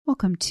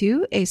Welcome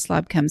to A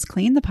Slob Comes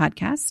Clean, the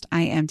podcast.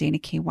 I am Dana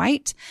K.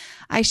 White.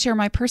 I share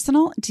my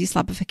personal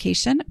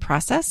deslobification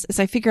process as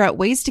I figure out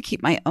ways to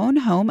keep my own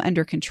home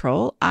under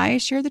control. I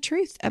share the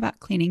truth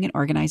about cleaning and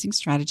organizing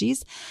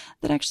strategies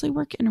that actually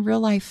work in real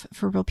life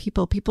for real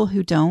people, people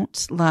who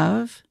don't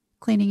love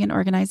cleaning and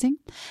organizing.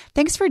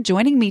 Thanks for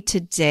joining me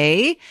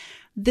today.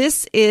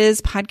 This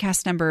is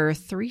podcast number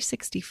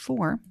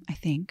 364, I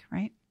think,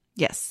 right?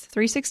 Yes,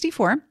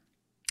 364.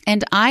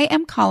 And I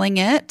am calling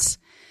it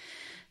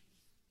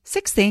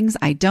 6 Things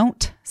I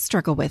Don't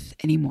Struggle With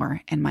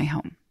Anymore in My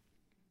Home.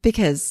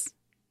 Because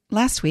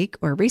last week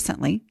or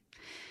recently,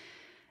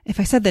 if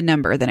I said the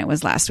number, then it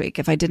was last week.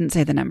 If I didn't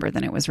say the number,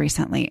 then it was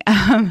recently.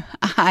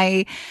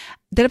 I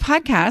did a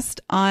podcast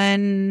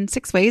on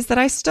 6 ways that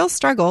I still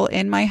struggle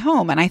in my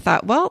home. And I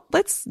thought, well,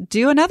 let's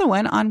do another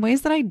one on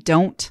ways that I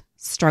don't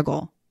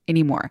struggle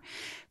anymore.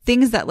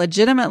 Things that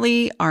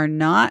legitimately are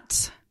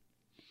not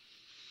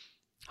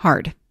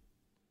hard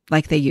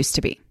like they used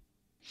to be.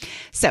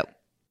 So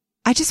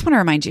I just want to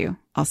remind you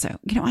also,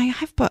 I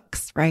have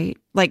books, right?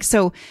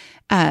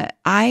 I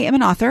am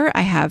an author.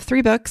 I have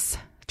 3 books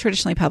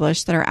traditionally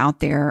published that are out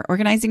there: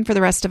 Organizing for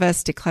the Rest of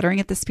Us, Decluttering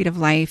at the Speed of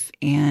Life,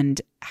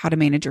 and How to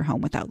Manage Your Home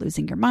Without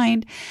Losing Your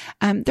Mind.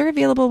 They're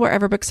available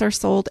wherever books are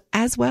sold,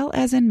 as well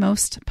as in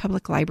most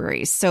public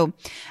libraries. So,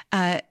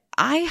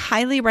 I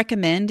highly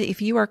recommend,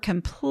 if you are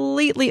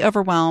completely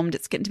overwhelmed,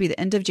 it's getting to be the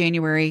end of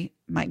January,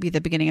 might be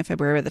the beginning of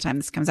February by the time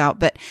this comes out.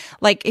 But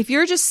if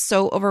you're just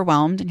so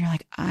overwhelmed and you're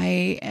like,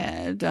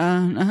 I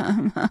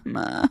don't,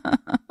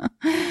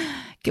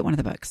 get one of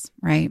the books,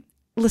 right?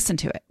 Listen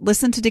to it.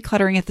 Listen to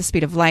Decluttering at the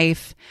Speed of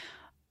Life,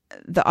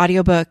 the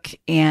audiobook,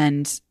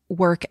 and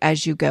work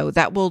as you go.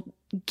 That will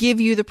give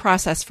you the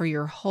process for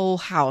your whole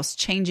house,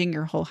 changing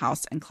your whole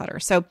house and clutter.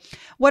 So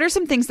what are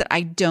some things that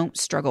I don't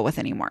struggle with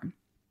anymore?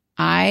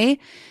 I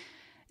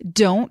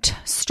don't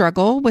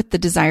struggle with the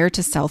desire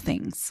to sell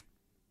things.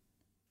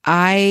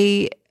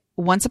 I,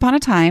 once upon a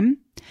time,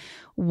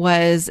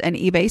 was an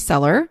eBay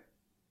seller.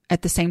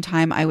 At the same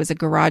time, I was a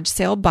garage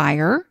sale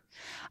buyer.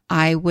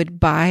 I would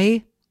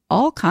buy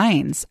all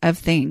kinds of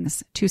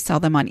things to sell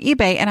them on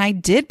eBay, and I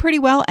did pretty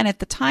well. And at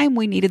the time,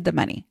 we needed the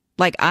money.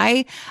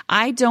 I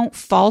don't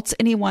fault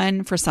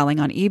anyone for selling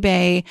on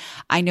eBay.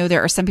 I know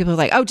there are some people who are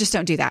like, oh, just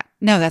don't do that.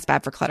 No, that's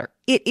bad for clutter.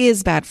 It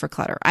is bad for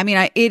clutter.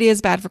 It is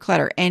bad for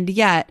clutter. And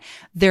yet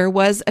there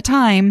was a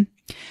time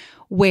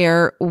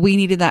where we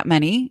needed that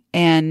money.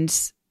 And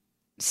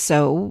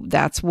so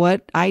that's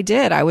what I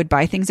did. I would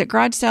buy things at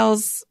garage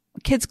sales,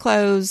 kids'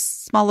 clothes,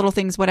 small little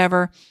things,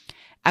 whatever.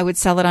 I would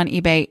sell it on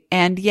eBay.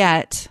 And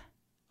yet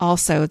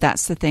also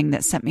that's the thing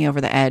that sent me over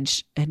the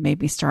edge and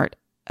made me start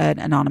an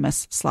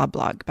anonymous slob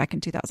blog back in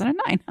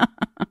 2009.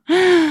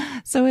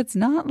 So it's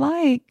not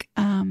like,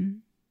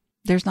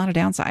 there's not a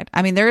downside.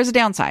 There is a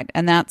downside,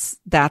 and that's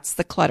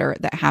the clutter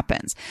that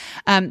happens.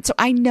 So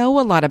I know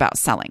a lot about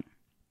selling.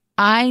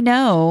 I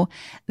know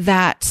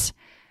that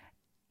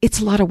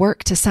it's a lot of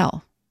work to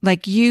sell.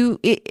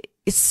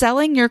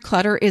 Selling your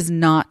clutter is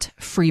not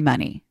free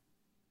money.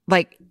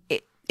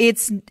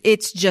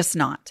 It's just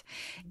not.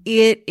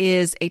 It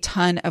is a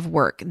ton of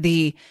work.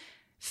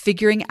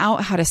 Figuring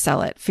out how to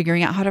sell it,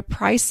 figuring out how to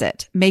price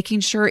it, making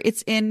sure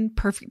it's in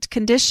perfect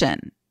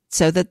condition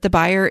so that the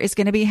buyer is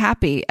going to be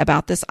happy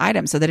about this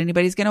item, so that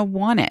anybody's going to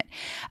want it.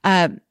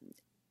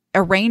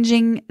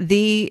 Arranging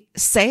the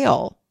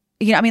sale,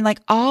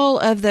 all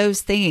of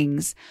those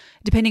things,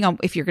 depending on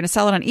if you're going to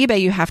sell it on eBay,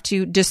 you have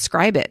to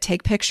describe it,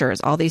 take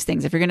pictures, all these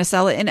things. If you're going to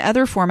sell it in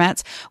other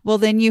formats, well,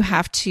 then you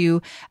have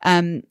to,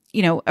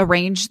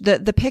 arrange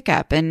the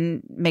pickup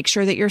and make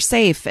sure that you're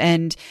safe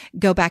and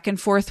go back and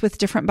forth with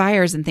different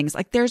buyers and things.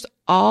 There's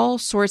all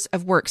sorts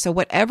of work. So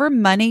whatever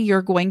money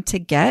you're going to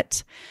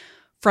get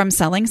from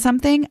selling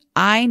something,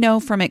 I know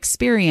from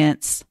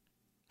experience,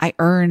 I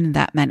earn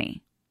that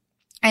money.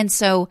 And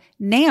so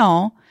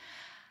now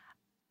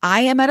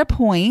I am at a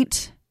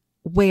point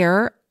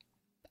where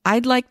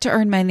I'd like to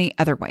earn money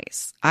other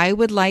ways. I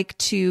would like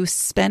to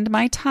spend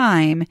my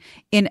time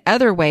in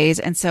other ways.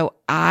 And so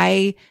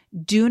I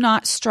do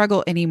not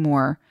struggle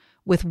anymore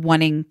with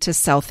wanting to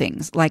sell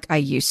things like I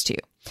used to.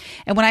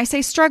 And when I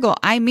say struggle,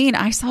 I mean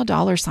I saw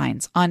dollar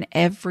signs on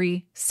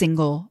every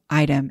single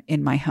item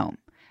in my home.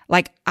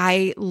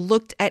 I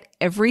looked at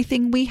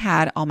everything we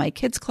had, all my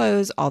kids'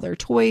 clothes, all their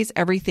toys,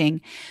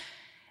 everything,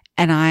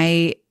 and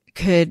I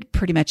could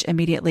pretty much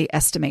immediately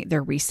estimate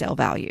their resale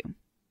value.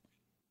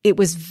 It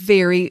was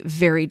very,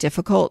 very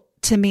difficult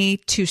to me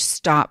to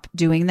stop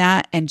doing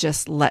that and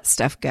just let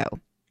stuff go.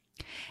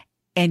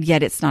 And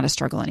yet it's not a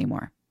struggle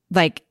anymore.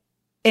 And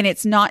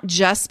it's not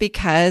just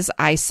because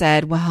I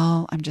said,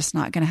 well, I'm just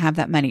not going to have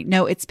that money.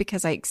 No, it's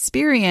because I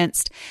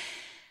experienced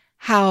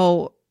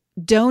how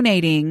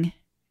donating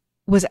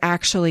was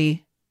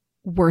actually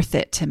worth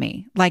it to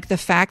me. The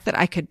fact that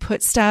I could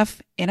put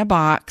stuff in a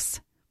box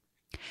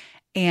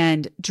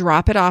and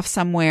drop it off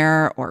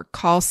somewhere or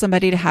call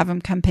somebody to have them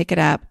come pick it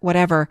up,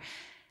 whatever.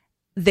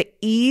 The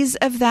ease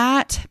of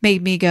that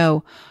made me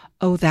go,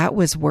 oh, that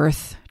was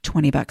worth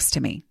 $20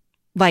 to me.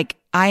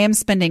 I am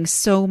spending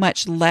so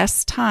much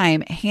less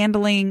time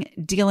handling,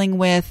 dealing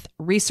with,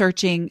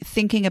 researching,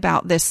 thinking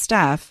about this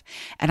stuff,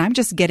 and I'm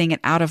just getting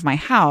it out of my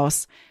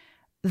house.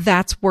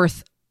 That's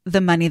worth the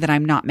money that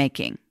I'm not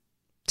making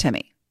to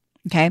me.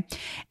 Okay.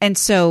 And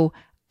so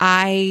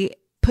I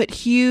put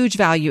huge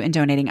value in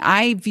donating.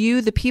 I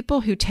view the people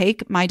who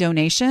take my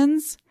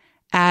donations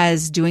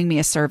as doing me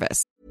a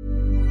service.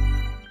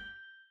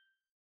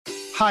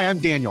 Hi, I'm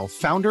Daniel,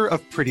 founder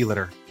of Pretty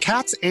Litter.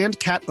 Cats and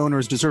cat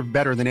owners deserve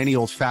better than any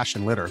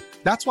old-fashioned litter.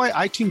 That's why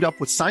I teamed up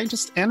with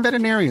scientists and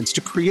veterinarians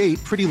to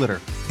create Pretty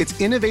Litter. Its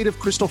innovative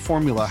crystal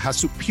formula has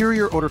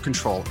superior odor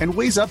control and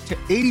weighs up to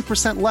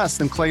 80% less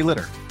than clay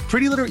litter.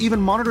 Pretty Litter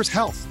even monitors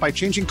health by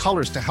changing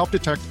colors to help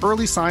detect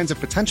early signs of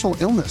potential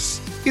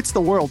illness. It's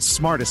the world's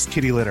smartest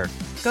kitty litter.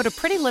 Go to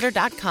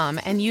prettylitter.com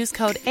and use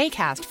code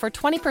ACAST for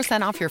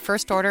 20% off your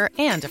first order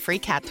and a free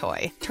cat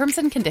toy. Terms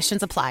and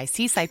conditions apply.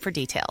 See site for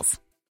details.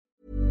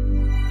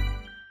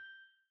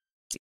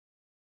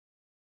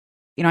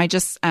 You know, I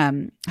just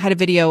had a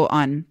video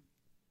on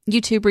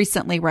YouTube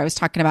recently where I was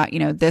talking about,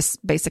 this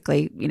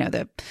basically,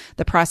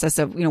 the process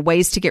of,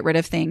 ways to get rid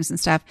of things and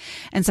stuff.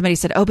 And somebody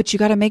said, oh, but you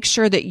got to make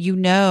sure that you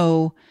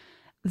know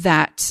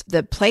that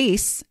the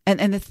place,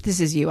 and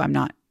this is you,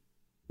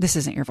 this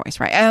isn't your voice,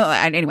 right?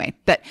 Anyway,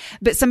 but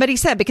somebody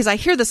said, because I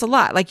hear this a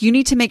lot, like you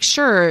need to make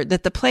sure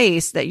that the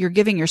place that you're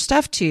giving your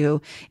stuff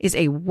to is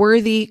a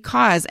worthy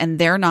cause and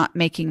they're not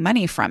making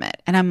money from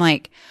it. And I'm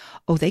like,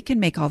 oh, they can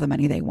make all the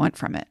money they want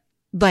from it.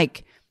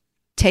 Like,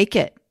 take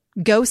it,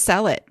 go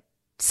sell it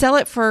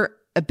for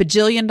 $1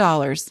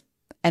 bajillion.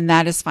 And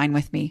that is fine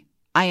with me.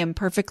 I am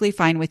perfectly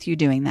fine with you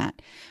doing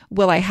that.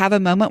 Will I have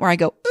a moment where I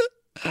go,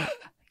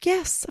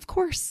 yes, of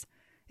course,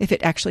 if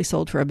it actually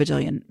sold for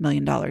 $1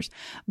 million.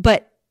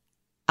 But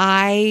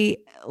I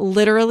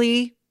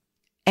literally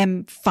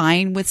am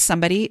fine with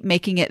somebody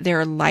making it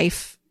their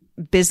life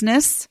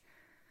business,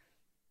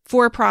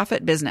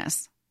 for-profit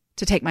business,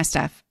 to take my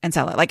stuff and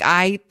sell it. Like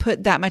I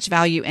put that much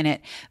value in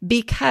it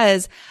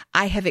because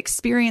I have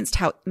experienced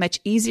how much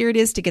easier it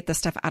is to get the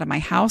stuff out of my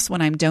house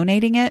when I'm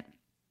donating it.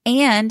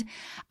 And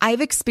I've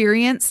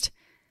experienced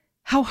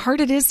how hard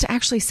it is to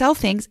actually sell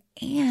things.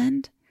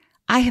 And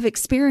I have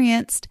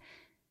experienced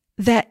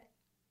that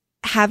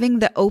having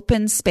the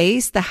open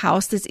space, the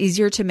house that's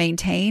easier to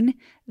maintain,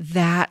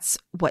 that's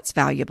what's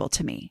valuable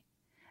to me.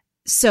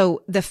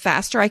 So the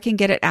faster I can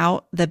get it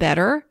out, the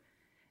better.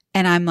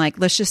 And I'm like,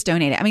 let's just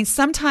donate it. I mean,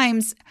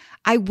 sometimes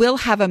I will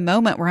have a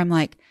moment where I'm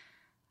like,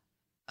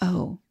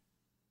 oh,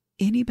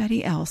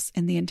 anybody else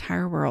in the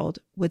entire world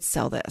would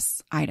sell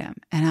this item.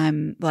 And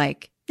I'm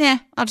like,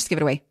 I'll just give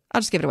it away.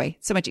 It's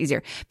so much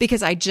easier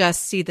because I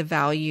just see the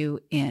value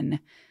in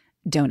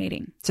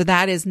donating. So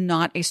that is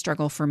not a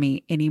struggle for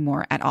me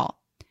anymore at all.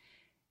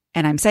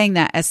 And I'm saying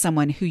that as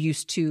someone who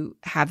used to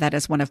have that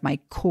as one of my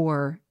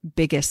core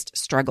biggest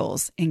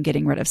struggles in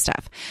getting rid of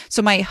stuff.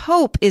 So my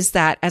hope is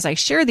that as I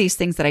share these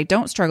things that I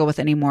don't struggle with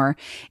anymore,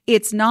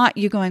 it's not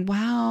you going,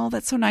 wow,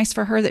 that's so nice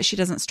for her that she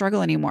doesn't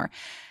struggle anymore.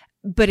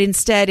 But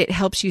instead it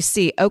helps you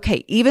see,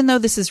 okay, even though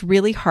this is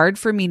really hard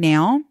for me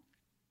now,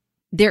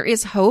 there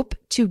is hope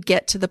to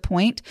get to the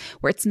point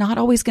where it's not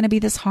always going to be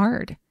this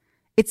hard.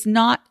 It's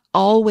not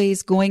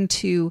always going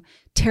to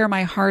tear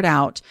my heart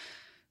out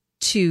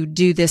to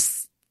do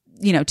this,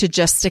 to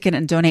just stick it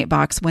in a donate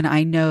box when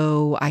I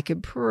know I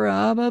could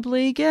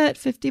probably get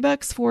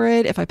 $50 for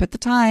it if I put the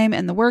time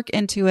and the work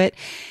into it.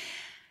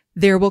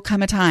 There will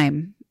come a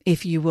time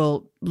if you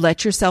will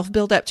let yourself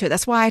build up to it.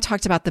 That's why I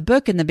talked about the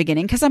book in the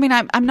beginning. Cause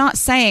I'm not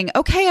saying,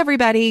 okay,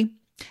 everybody,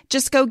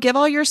 just go give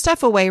all your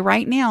stuff away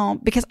right now,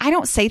 because I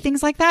don't say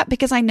things like that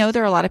because I know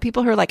there are a lot of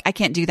people who are like, I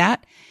can't do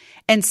that.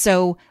 And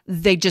so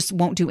they just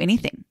won't do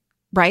anything.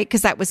 Right?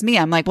 Because that was me.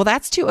 I'm like, well,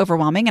 that's too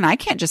overwhelming and I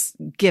can't just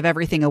give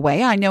everything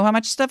away. I know how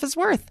much stuff is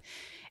worth.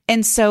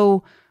 And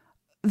so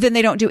then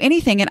they don't do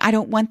anything. And I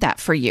don't want that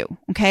for you.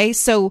 Okay.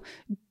 So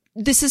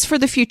this is for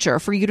the future,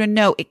 for you to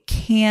know it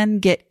can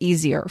get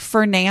easier.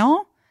 For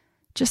now,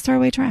 just throw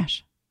away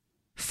trash.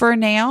 For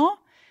now,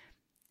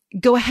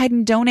 go ahead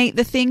and donate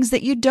the things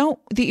that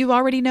you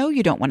already know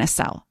you don't want to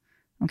sell.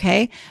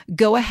 Okay.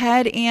 Go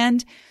ahead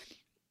and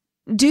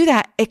do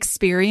that.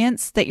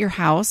 Experience that your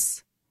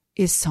house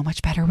is so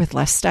much better with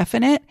less stuff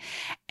in it.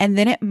 And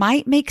then it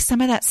might make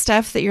some of that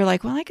stuff that you're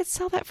like, well, I could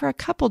sell that for a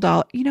couple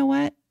dollars. You know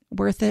what?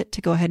 Worth it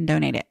to go ahead and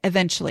donate it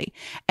eventually.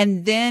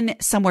 And then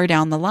somewhere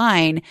down the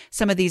line,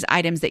 some of these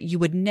items that you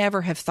would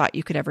never have thought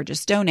you could ever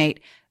just donate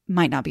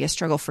might not be a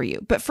struggle for you.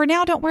 But for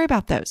now, don't worry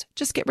about those.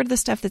 Just get rid of the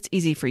stuff that's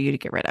easy for you to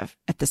get rid of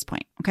at this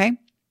point. Okay.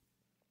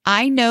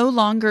 I no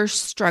longer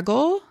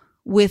struggle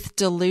with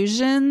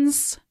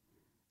delusions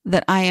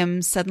that I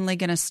am suddenly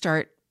going to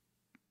start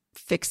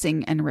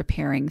fixing and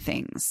repairing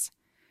things.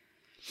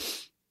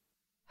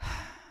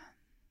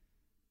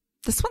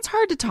 This one's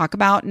hard to talk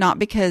about, not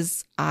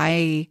because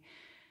I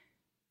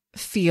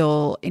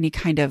feel any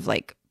kind of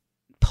like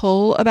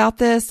pull about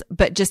this,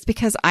 but just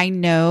because I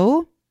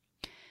know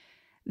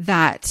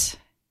that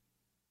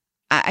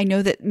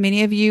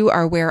many of you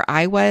are where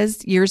I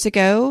was years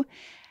ago,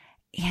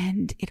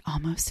 and it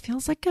almost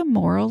feels like a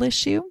moral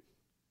issue.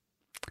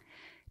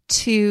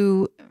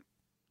 to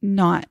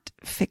not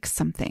fix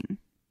something.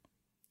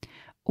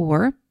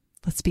 Or,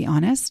 let's be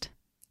honest,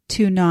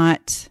 to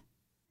not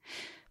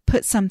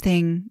put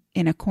something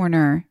in a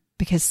corner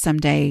because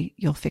someday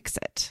you'll fix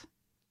it,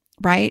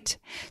 right?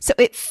 So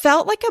it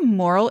felt like a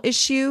moral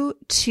issue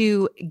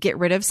to get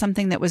rid of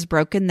something that was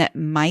broken that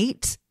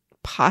might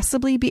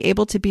possibly be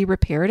able to be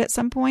repaired at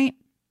some point.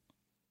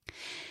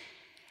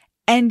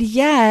 And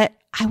yet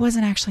I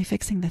wasn't actually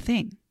fixing the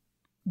thing.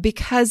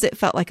 Because it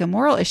felt like a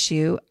moral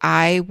issue,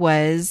 I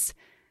was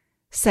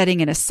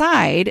setting it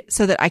aside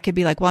so that I could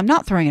be like, well, I'm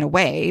not throwing it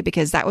away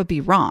because that would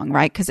be wrong,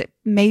 right? Because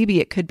maybe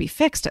it could be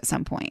fixed at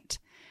some point.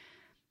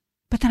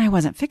 But then I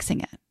wasn't fixing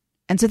it.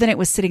 And so then it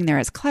was sitting there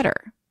as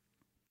clutter.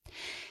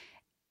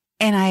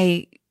 And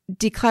I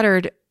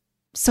decluttered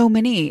so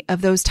many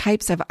of those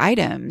types of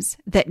items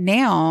that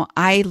now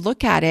I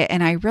look at it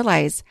and I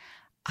realize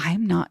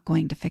I'm not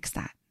going to fix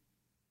that.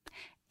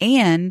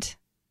 And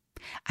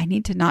I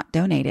need to not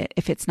donate it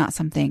if it's not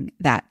something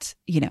that,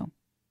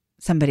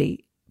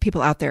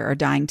 people out there are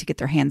dying to get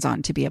their hands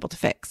on to be able to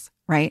fix,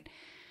 right?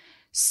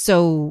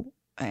 So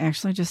I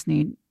actually just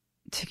need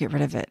to get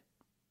rid of it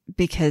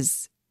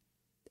because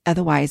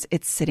otherwise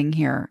it's sitting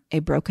here, a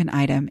broken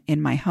item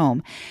in my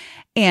home.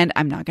 And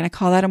I'm not going to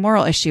call that a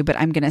moral issue, but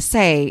I'm going to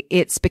say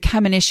it's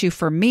become an issue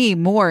for me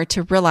more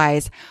to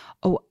realize,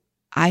 oh,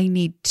 I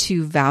need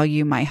to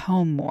value my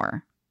home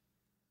more.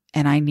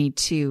 And I need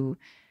to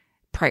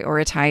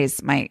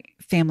prioritize my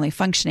family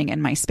functioning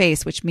and my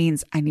space, which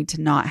means I need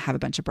to not have a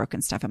bunch of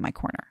broken stuff in my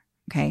corner.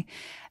 Okay.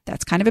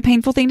 That's kind of a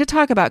painful thing to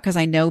talk about because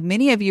I know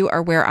many of you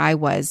are where I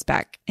was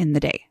back in the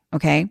day.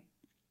 Okay.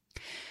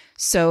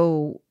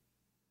 So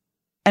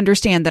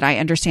understand that I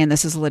understand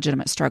this is a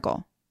legitimate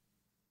struggle,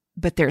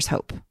 but there's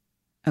hope.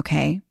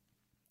 Okay.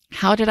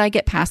 How did I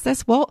get past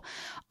this? Well,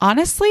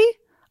 honestly,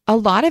 a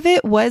lot of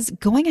it was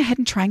going ahead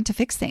and trying to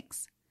fix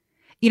things.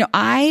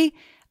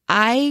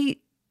 I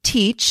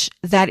teach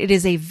that it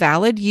is a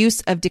valid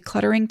use of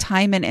decluttering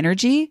time and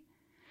energy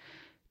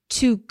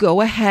to go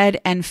ahead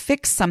and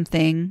fix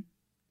something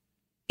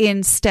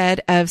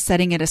instead of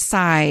setting it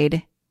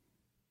aside,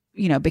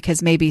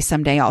 because maybe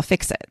someday I'll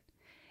fix it.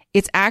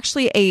 It's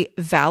actually a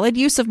valid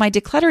use of my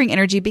decluttering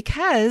energy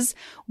because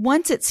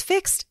once it's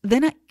fixed,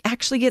 then it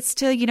actually gets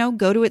to,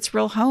 go to its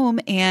real home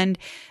and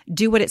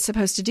do what it's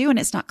supposed to do. And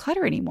it's not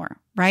clutter anymore,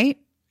 right?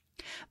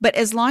 But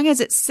as long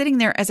as it's sitting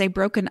there as a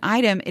broken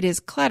item, it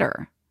is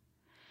clutter.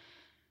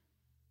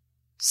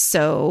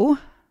 So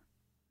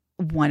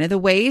one of the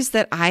ways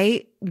that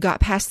I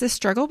got past this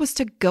struggle was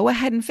to go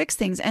ahead and fix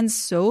things. And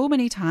so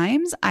many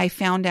times I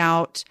found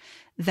out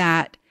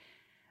that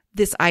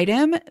this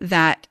item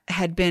that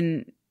had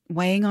been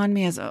weighing on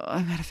me as, oh,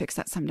 I've got to fix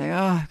that someday.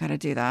 Oh, I've got to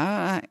do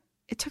that.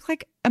 It took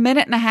like a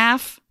minute and a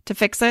half to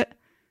fix it.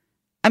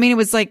 I mean, it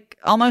was like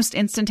almost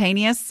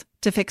instantaneous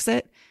to fix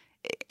it.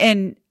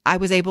 And I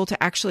was able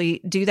to actually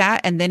do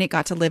that. And then it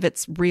got to live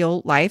its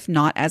real life,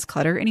 not as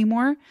clutter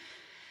anymore.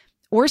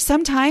 Or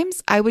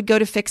sometimes I would go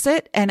to fix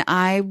it and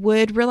I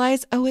would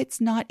realize, oh,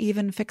 it's not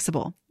even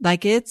fixable.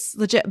 Like it's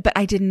legit, but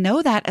I didn't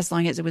know that as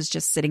long as it was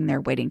just sitting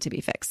there waiting to be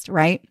fixed,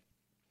 right?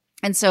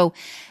 And so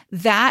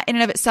that in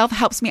and of itself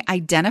helps me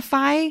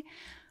identify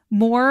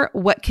more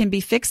what can be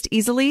fixed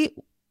easily,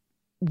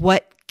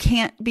 what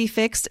can't be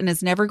fixed and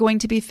is never going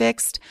to be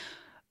fixed.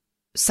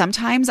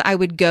 Sometimes I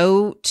would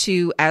go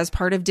to, as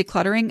part of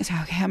decluttering, say,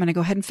 okay, I'm going to go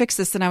ahead and fix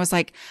this. And I was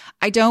like,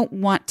 I don't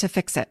want to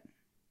fix it.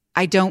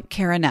 I don't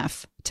care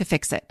enough to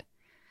fix it.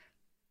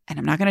 And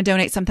I'm not going to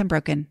donate something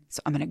broken.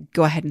 So I'm going to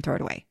go ahead and throw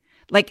it away.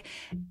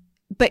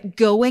 But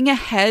going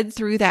ahead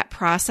through that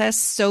process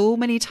so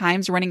many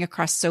times, running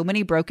across so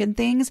many broken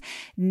things,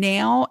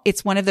 now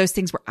it's one of those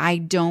things where I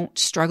don't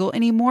struggle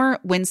anymore.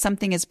 When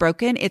something is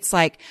broken, it's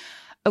like,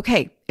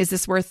 okay, is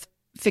this worth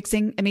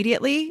fixing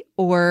immediately?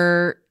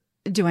 Or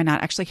do I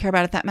not actually care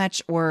about it that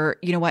much? Or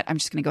you know what? I'm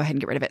just going to go ahead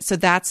and get rid of it. So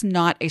that's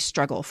not a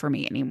struggle for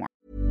me anymore.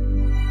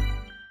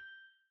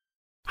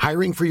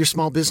 Hiring for your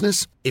small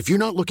business? If you're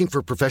not looking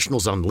for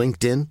professionals on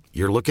LinkedIn,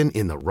 you're looking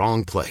in the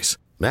wrong place.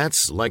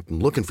 That's like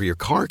looking for your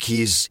car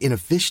keys in a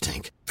fish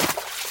tank.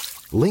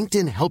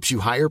 LinkedIn helps you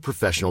hire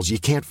professionals you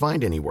can't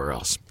find anywhere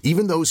else,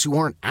 even those who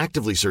aren't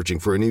actively searching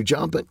for a new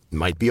job but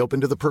might be open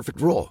to the perfect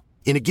role.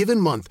 In a given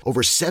month,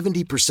 over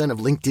 70% of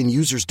LinkedIn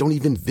users don't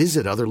even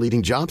visit other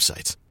leading job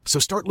sites. So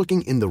start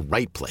looking in the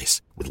right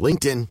place. With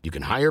LinkedIn, you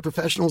can hire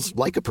professionals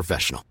like a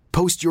professional.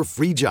 Post your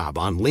free job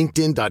on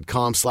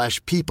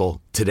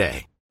linkedin.com/people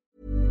today.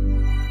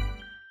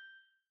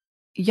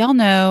 Y'all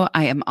know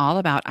I am all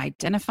about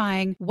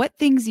identifying what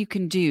things you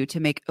can do to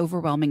make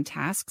overwhelming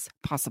tasks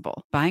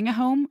possible. Buying a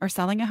home or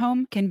selling a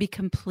home can be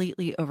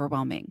completely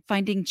overwhelming.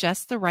 Finding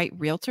just the right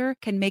realtor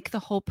can make the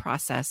whole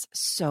process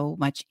so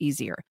much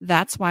easier.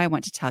 That's why I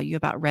want to tell you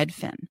about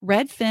Redfin.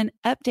 Redfin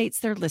updates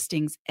their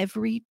listings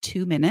every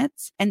 2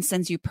 minutes and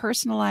sends you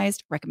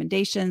personalized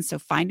recommendations, so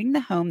finding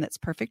the home that's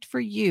perfect for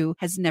you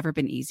has never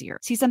been easier.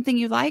 See something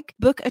you like?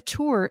 Book a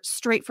tour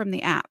straight from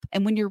the app.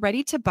 And when you're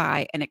ready to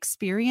buy, an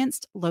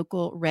experienced local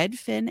local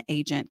Redfin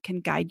agent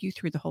can guide you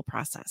through the whole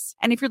process.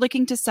 And if you're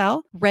looking to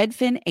sell,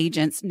 Redfin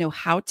agents know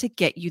how to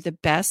get you the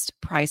best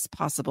price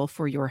possible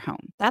for your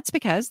home. That's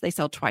because they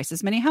sell twice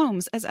as many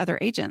homes as other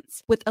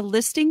agents. With a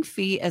listing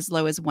fee as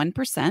low as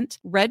 1%,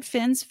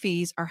 Redfin's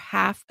fees are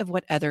half of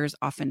what others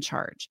often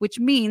charge, which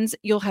means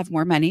you'll have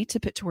more money to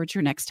put towards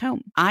your next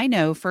home. I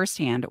know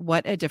firsthand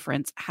what a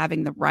difference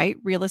having the right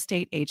real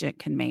estate agent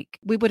can make.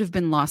 We would have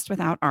been lost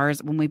without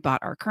ours when we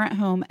bought our current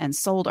home and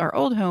sold our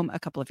old home a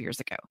couple of years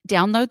ago.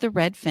 Download the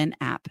Redfin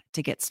app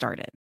to get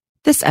started.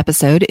 This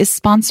episode is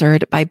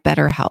sponsored by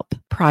BetterHelp.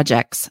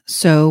 Projects,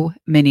 so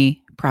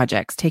many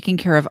projects. Taking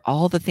care of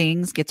all the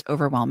things gets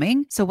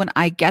overwhelming. So when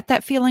I get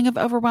that feeling of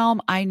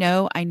overwhelm, I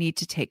know I need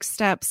to take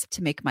steps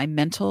to make my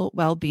mental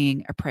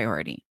well-being a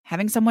priority.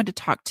 Having someone to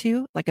talk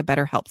to, like a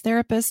BetterHelp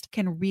therapist,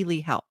 can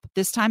really help.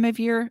 This time of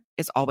year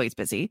is always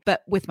busy,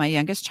 but with my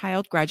youngest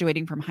child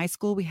graduating from high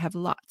school, we have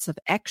lots of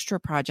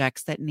extra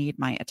projects that need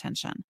my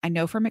attention. I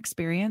know from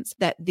experience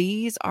that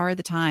these are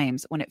the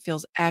times when it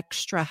feels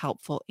extra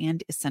helpful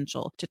and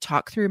essential to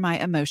talk through my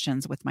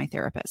emotions with my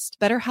therapist.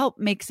 BetterHelp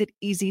makes it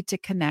easy to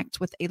connect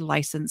with a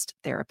licensed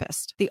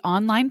therapist. The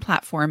online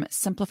platform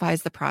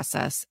simplifies the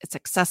process. It's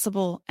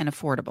accessible and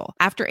affordable.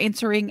 After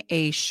answering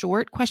a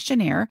short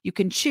questionnaire, you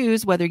can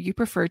choose whether you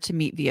prefer to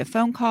meet via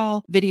phone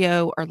call,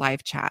 video, or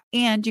live chat,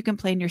 and you can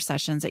plan your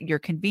sessions at your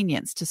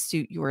convenience to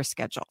suit your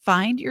schedule.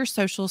 Find your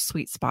social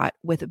sweet spot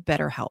with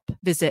BetterHelp.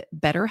 Visit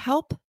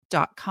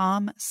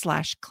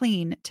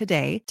BetterHelp.com/clean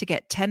today to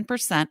get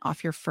 10%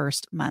 off your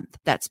first month.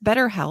 That's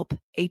BetterHelp,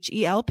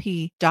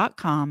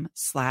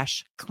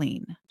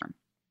 HELP.com/clean.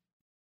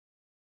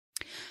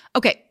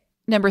 Okay,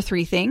 number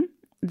 3 thing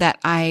that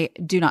I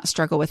do not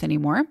struggle with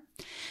anymore.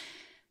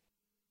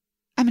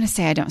 I'm going to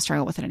say I don't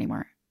struggle with it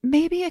anymore.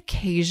 Maybe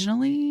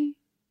occasionally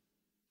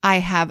I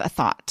have a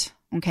thought,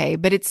 okay?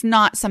 But it's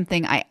not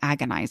something I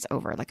agonize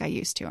over like I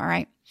used to, all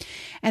right?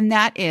 And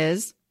that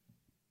is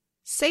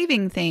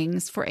saving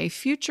things for a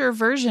future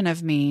version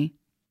of me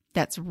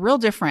that's real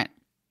different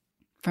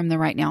from the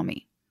right now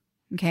me,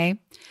 okay?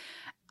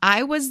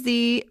 I was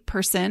the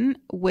person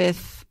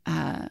with,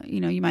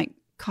 you might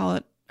call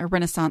it a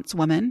Renaissance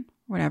woman,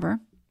 whatever.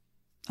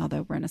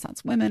 Although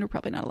Renaissance women are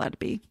probably not allowed to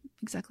be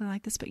exactly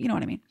like this, but you know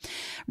what I mean.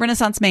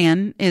 Renaissance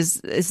man is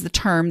the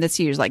term that's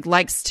used, like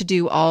likes to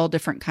do all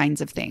different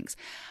kinds of things.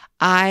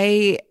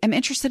 I am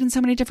interested in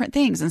so many different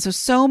things. And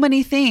so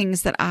many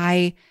things that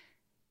I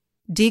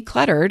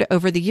decluttered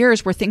over the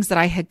years were things that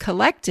I had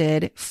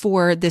collected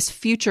for this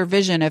future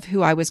vision of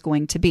who I was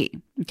going to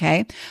be.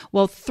 Okay.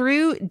 Well,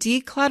 through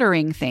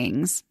decluttering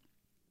things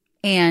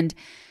and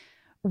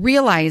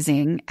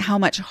realizing how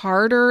much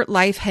harder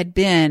life had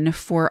been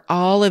for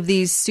all of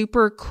these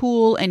super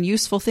cool and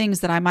useful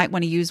things that I might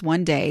want to use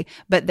one day,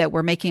 but that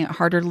were making it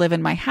harder to live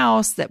in my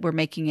house, that were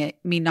making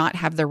me not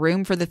have the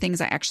room for the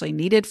things I actually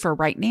needed for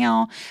right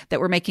now,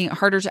 that were making it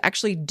harder to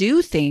actually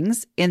do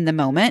things in the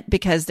moment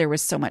because there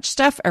was so much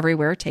stuff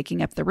everywhere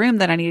taking up the room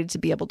that I needed to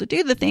be able to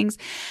do the things.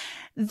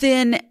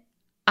 Then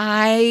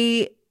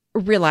I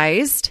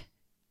realized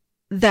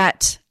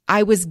that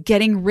I was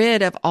getting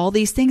rid of all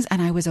these things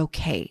and I was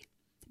okay.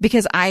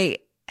 Because I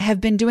have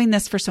been doing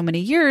this for so many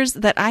years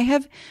that I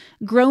have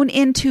grown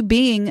into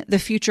being the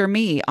future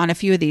me on a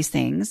few of these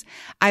things.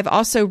 I've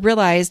also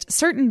realized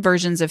certain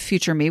versions of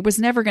future me was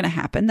never going to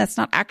happen. That's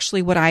not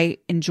actually what I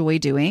enjoy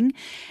doing.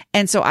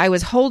 And so I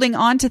was holding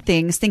on to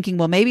things thinking,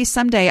 well, maybe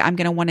someday I'm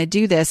going to want to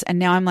do this. And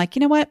now I'm like,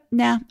 you know what?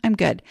 Nah, I'm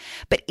good.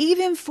 But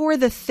even for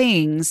the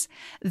things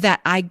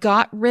that I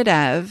got rid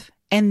of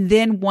and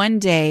then one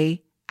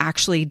day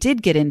actually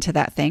did get into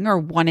that thing or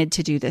wanted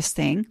to do this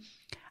thing,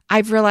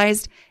 I've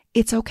realized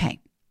it's okay.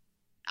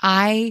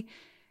 I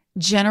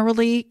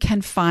generally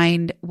can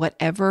find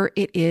whatever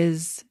it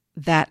is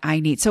that I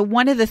need. So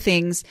one of the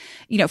things,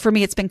 for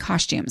me, it's been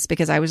costumes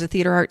because I was a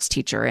theater arts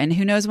teacher and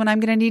who knows when I'm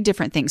going to need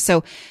different things.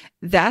 So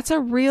that's a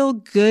real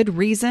good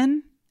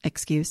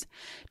excuse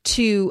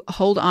to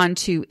hold on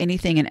to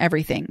anything and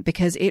everything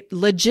because it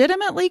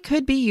legitimately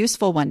could be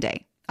useful one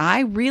day.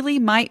 I really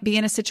might be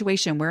in a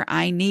situation where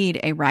I need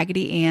a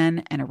Raggedy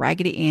Ann and a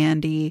Raggedy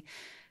Andy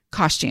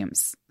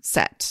costumes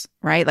set,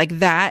 right? Like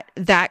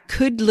that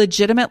could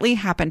legitimately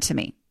happen to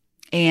me.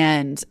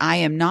 And I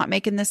am not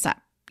making this up,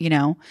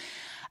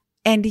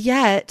 And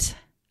yet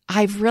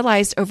I've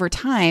realized over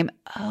time,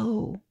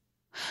 oh,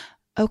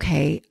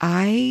 okay,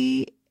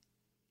 I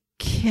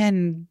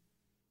can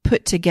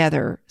put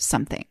together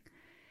something.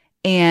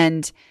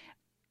 And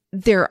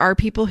there are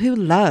people who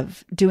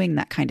love doing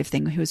that kind of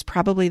thing, who's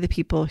probably the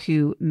people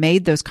who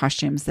made those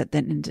costumes that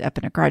then ended up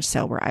in a garage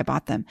sale where I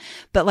bought them.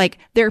 But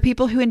there are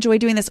people who enjoy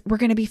doing this. We're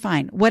going to be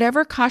fine.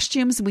 Whatever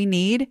costumes we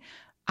need,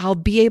 I'll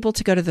be able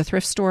to go to the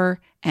thrift store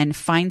and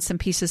find some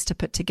pieces to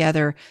put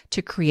together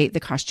to create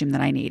the costume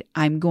that I need.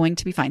 I'm going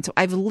to be fine. So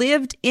I've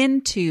lived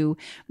into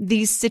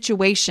these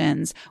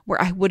situations where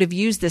I would have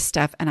used this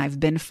stuff and I've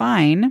been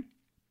fine.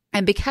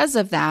 And because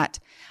of that,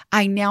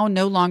 I now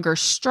no longer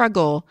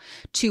struggle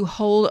to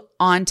hold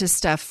on to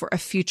stuff for a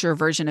future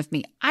version of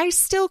me. I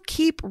still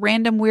keep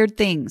random weird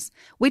things.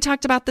 We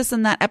talked about this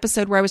in that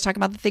episode where I was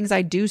talking about the things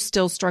I do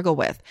still struggle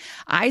with.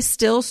 I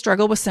still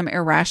struggle with some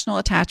irrational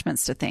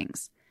attachments to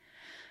things,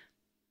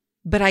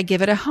 but I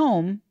give it a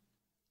home.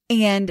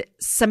 And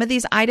some of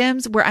these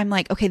items where I'm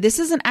like, okay, this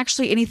isn't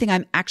actually anything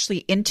I'm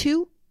actually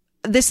into.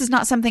 This is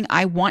not something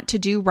I want to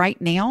do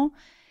right now.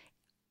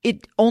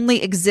 It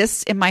only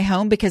exists in my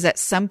home because at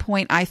some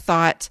point I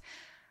thought,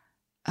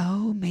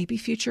 oh, maybe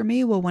future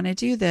me will want to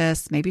do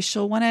this. Maybe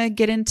she'll want to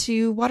get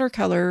into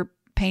watercolor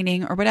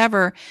painting or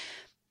whatever.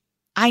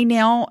 I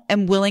now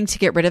am willing to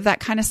get rid of that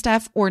kind of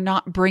stuff or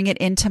not bring it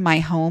into my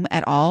home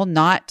at all.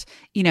 Not,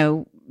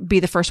 be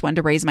the first one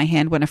to raise my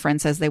hand when a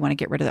friend says they want to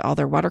get rid of all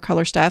their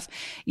watercolor stuff.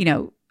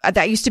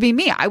 That used to be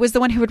me. I was the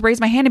one who would raise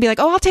my hand and be like,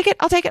 oh, I'll take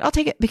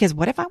it. Because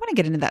what if I want to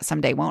get into that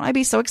someday? Won't I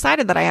be so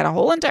excited that I had a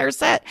whole entire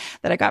set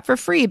that I got for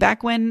free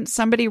back when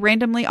somebody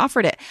randomly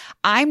offered it?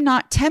 I'm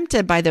not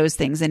tempted by those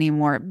things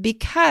anymore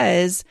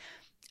because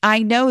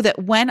I know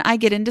that when I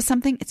get into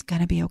something, it's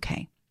going to be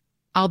okay.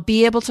 I'll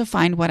be able to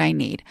find what I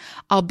need.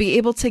 I'll be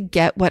able to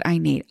get what I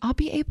need. I'll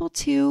be able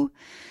to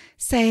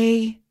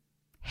say,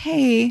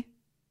 hey,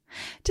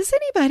 does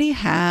anybody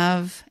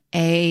have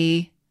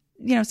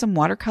some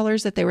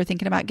watercolors that they were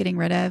thinking about getting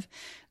rid of?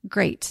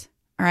 Great.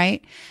 All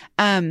right.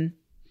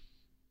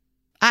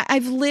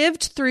 I've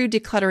lived through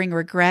decluttering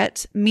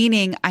regret,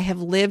 meaning I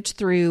have lived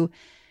through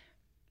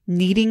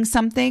needing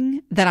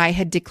something that I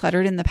had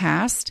decluttered in the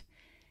past,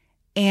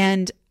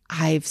 and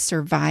I've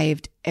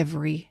survived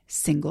every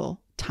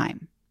single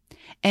time.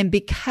 And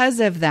because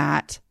of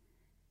that,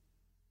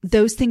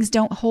 those things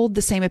don't hold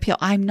the same appeal.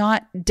 I'm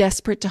not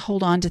desperate to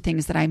hold on to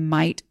things that I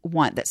might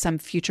want, that some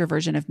future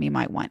version of me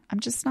might want.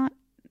 I'm just not.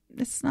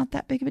 It's not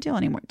that big of a deal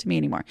to me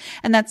anymore.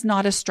 And that's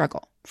not a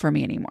struggle for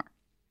me anymore.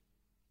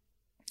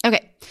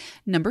 Okay.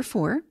 Number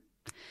 4,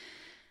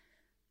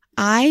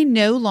 I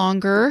no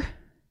longer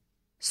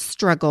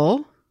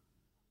struggle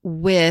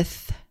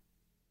with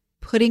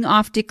putting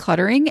off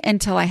decluttering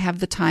until I have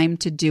the time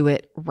to do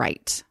it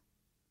right.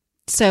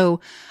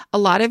 So a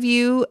lot of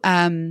you,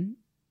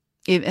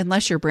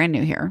 unless you're brand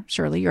new here,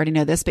 surely you already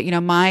know this, but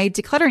my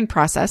decluttering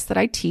process that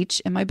I teach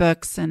in my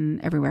books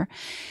and everywhere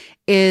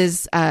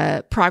is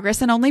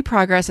progress and only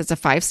progress. It's a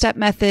 5-step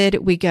method.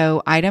 We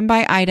go item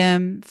by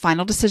item,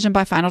 final decision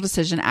by final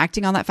decision,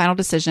 acting on that final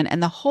decision.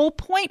 And the whole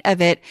point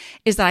of it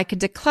is that I can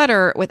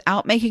declutter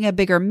without making a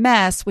bigger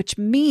mess, which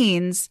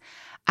means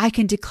I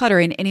can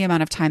declutter in any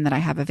amount of time that I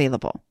have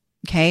available.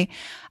 Okay.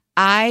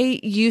 I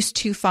used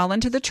to fall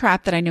into the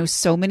trap that I know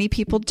so many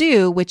people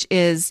do, which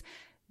is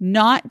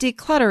not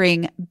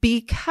decluttering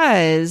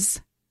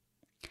because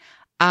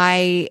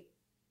I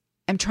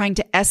am trying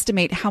to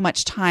estimate how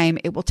much time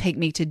it will take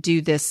me to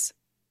do this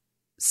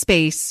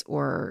space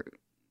or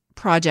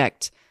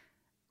project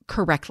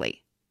correctly.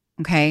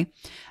 Okay.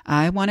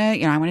 I want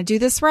to do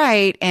this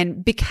right.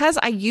 And because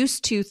I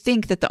used to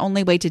think that the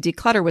only way to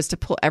declutter was to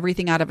pull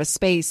everything out of a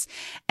space,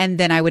 and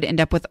then I would end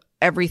up with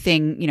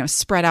everything,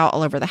 spread out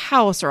all over the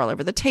house or all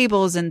over the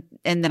tables. And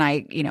then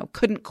I,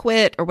 couldn't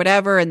quit or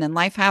whatever. And then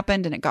life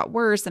happened and it got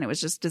worse and it was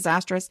just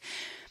disastrous.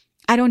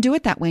 I don't do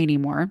it that way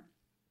anymore.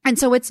 And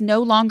so it's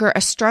no longer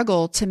a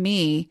struggle to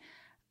me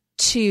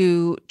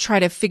to try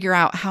to figure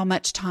out how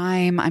much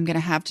time I'm going to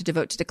have to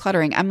devote to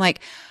decluttering. I'm like,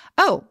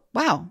 oh,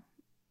 wow,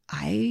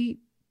 I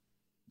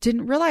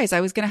didn't realize I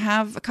was going to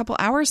have a couple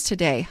hours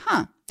today.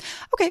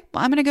 Okay,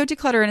 well, I'm going to go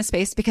declutter in a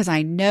space because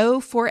I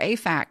know for a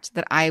fact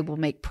that I will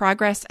make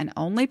progress and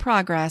only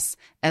progress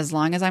as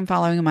long as I'm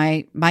following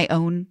my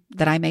own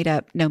that I made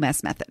up no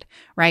mess method,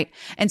 right?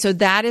 And so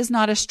that is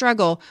not a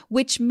struggle,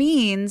 which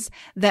means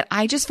that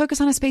I just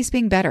focus on a space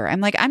being better. I'm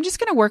like, I'm just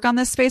going to work on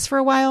this space for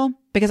a while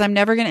because I'm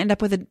never going to end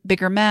up with a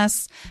bigger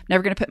mess. I'm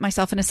never going to put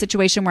myself in a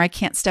situation where I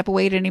can't step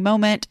away at any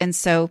moment. And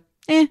so,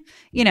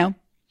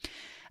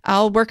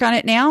 I'll work on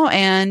it now.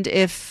 And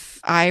if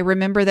I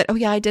remember that, oh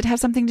yeah, I did have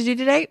something to do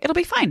today, it'll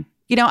be fine.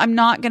 I'm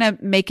not going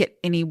to make it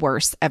any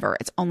worse ever.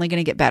 It's only going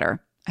to get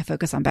better. I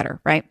focus on better,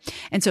 right?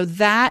 And so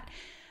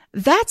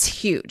that's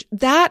huge.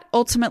 That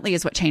ultimately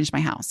is what changed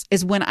my house,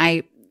 is when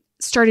I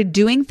started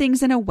doing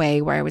things in a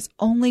way where I was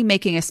only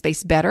making a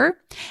space better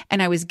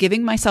and I was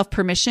giving myself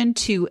permission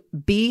to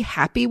be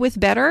happy with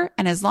better.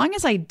 And as long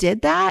as I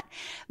did that,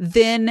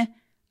 then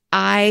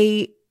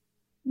I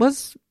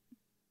was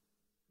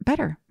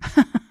better.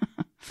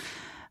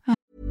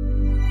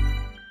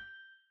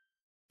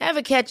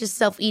 Ever catch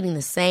yourself eating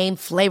the same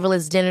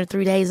flavorless dinner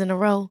 3 days in a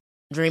row?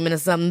 Dreaming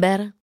of something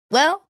better?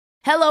 Well,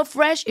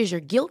 HelloFresh is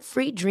your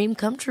guilt-free dream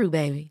come true,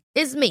 baby.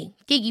 It's me,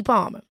 Keke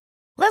Palmer.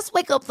 Let's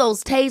wake up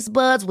those taste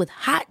buds with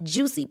hot,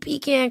 juicy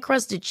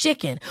pecan-crusted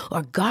chicken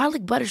or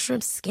garlic butter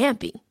shrimp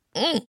scampi.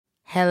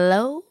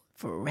 Hello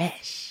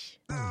Fresh.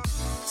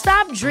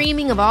 Stop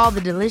dreaming of all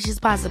the delicious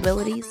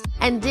possibilities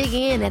and dig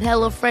in at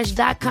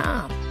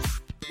HelloFresh.com.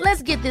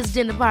 Let's get this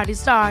dinner party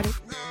started.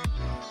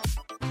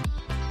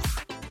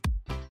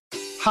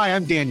 Hi,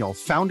 I'm Daniel,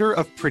 founder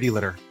of Pretty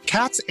Litter.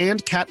 Cats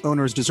and cat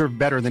owners deserve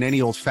better than any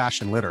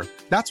old-fashioned litter.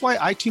 That's why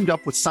I teamed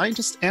up with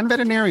scientists and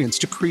veterinarians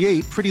to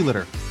create Pretty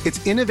Litter.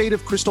 Its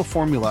innovative crystal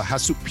formula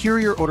has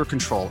superior odor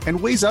control and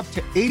weighs up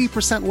to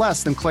 80%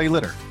 less than clay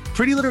litter.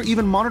 Pretty Litter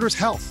even monitors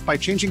health by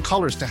changing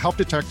colors to help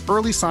detect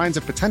early signs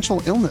of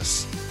potential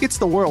illness. It's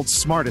the world's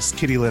smartest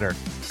kitty litter.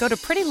 Go to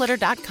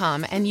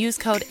prettylitter.com and use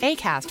code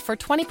ACAST for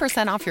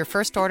 20% off your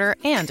first order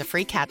and a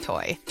free cat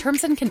toy.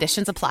 Terms and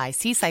conditions apply.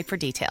 See site for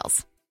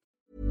details.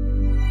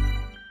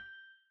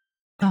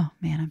 Oh,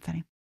 man, I'm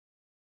funny.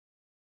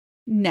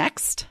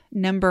 Next,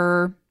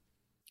 number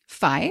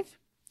 5.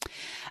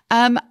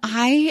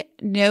 I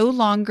no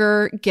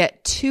longer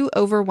get too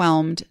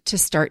overwhelmed to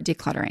start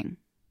decluttering.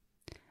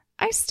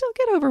 I still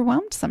get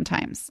overwhelmed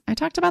sometimes. I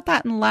talked about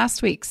that in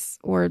last week's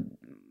or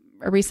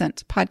a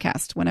recent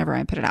podcast whenever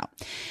I put it out.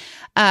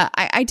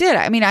 I did.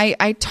 I mean,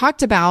 I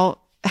talked about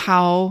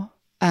how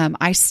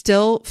I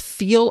still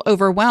feel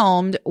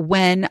overwhelmed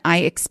when I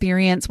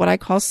experience what I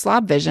call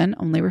slob vision,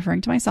 only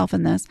referring to myself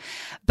in this,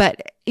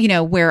 but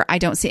where I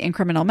don't see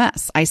incremental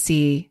mess. I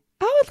see,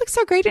 oh, it looks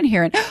so great in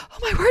here. And oh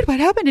my word,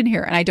 what happened in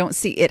here? And I don't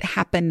see it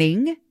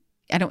happening.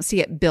 I don't see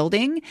it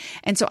building.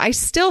 And so I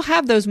still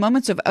have those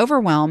moments of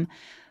overwhelm,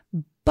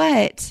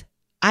 but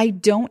I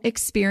don't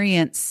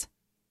experience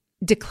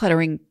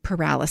decluttering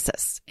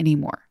paralysis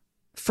anymore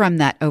from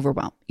that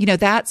overwhelm.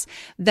 That's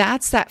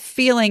that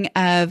feeling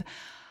of,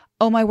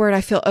 oh my word, I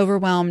feel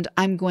overwhelmed.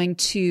 I'm going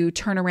to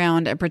turn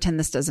around and pretend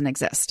this doesn't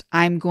exist.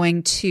 I'm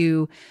going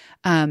to,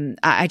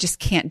 I just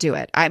can't do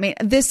it. I mean,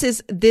 this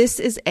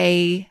is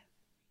a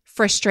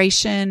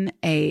frustration,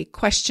 a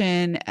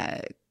question,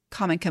 a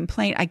common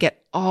complaint I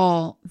get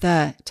all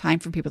the time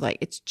from people like,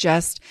 it's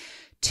just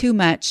too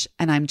much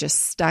and I'm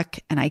just stuck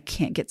and I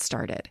can't get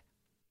started.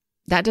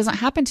 That doesn't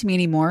happen to me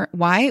anymore.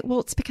 Why?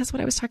 Well, it's because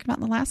what I was talking about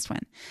in the last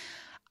one.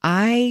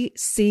 I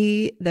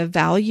see the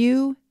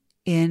value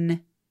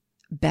in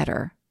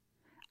better.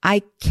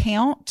 I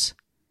count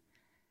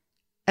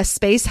a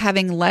space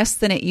having less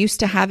than it used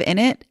to have in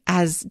it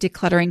as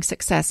decluttering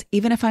success,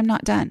 even if I'm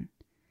not done.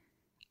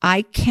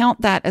 I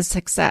count that as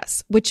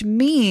success, which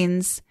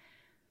means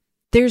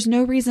there's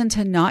no reason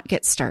to not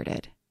get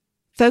started.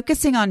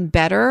 Focusing on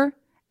better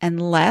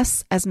and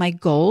less as my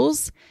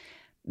goals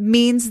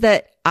means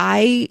that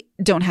I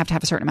don't have to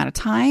have a certain amount of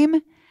time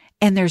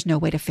and there's no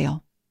way to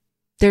fail.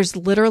 There's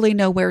literally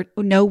no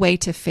way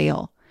to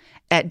fail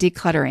at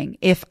decluttering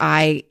if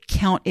I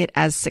count it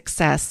as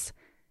success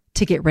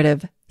to get rid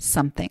of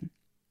something,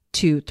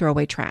 to throw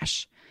away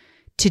trash,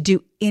 to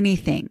do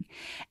anything.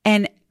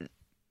 And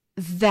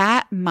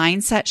that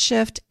mindset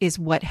shift is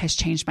what has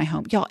changed my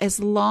home. Y'all,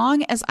 as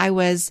long as I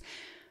was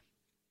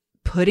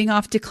putting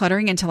off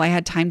decluttering until I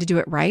had time to do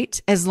it right,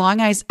 as long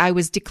as I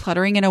was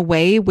decluttering in a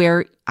way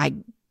where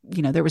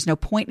there was no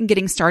point in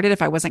getting started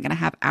if I wasn't going to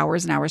have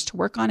hours and hours to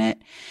work on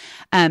it.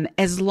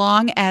 As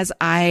long as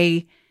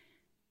I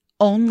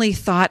only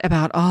thought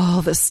about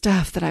all the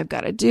stuff that I've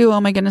got to do. Oh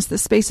my goodness,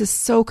 this space is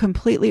so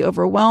completely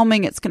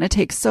overwhelming. It's going to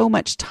take so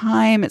much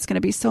time. It's going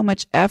to be so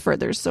much effort.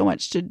 There's so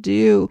much to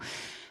do.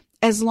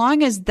 As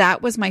long as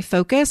that was my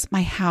focus,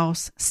 my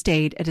house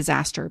stayed a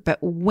disaster. But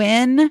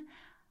when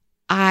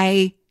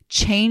I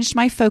changed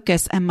my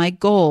focus and my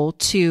goal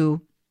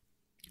to,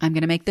 I'm going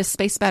to make this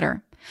space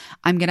better.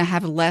 I'm going to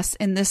have less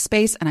in this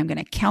space and I'm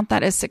going to count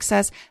that as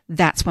success.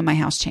 That's when my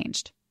house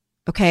changed.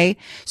 Okay.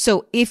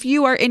 So if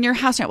you are in your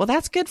house now, well,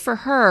 that's good for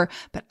her,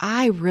 but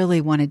I really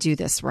want to do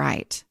this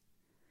right.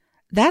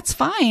 That's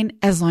fine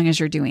as long as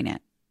you're doing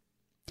it.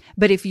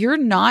 But if you're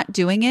not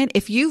doing it,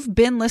 if you've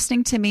been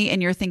listening to me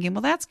and you're thinking,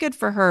 well, that's good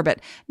for her, but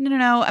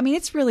no. I mean,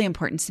 it's really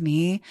important to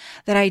me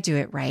that I do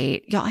it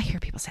right. Y'all, I hear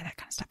people say that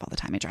kind of stuff all the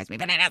time. It drives me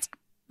bananas,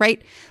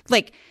 right?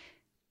 Like,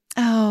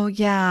 oh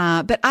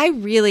yeah, but I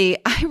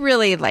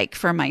really like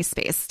for my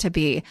space to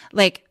be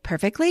like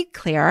perfectly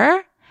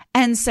clear.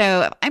 And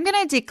so if I'm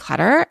going to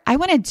declutter, I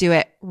want to do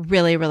it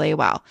really, really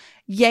well.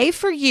 Yay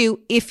for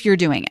you if you're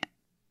doing it.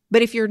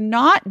 But if you're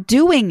not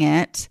doing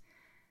it,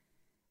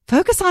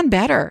 focus on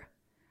better.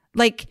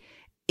 Like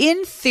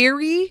in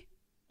theory,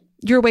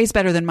 your way's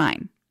better than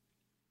mine.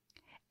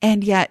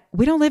 And yet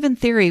we don't live in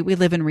theory. We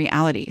live in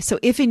reality. So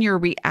if in your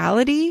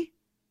reality,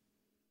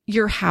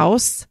 your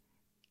house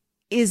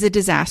is a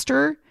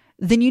disaster,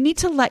 then you need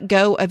to let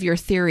go of your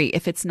theory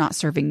if it's not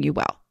serving you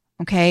well.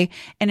 Okay.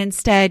 And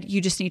instead,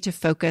 you just need to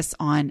focus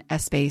on a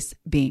space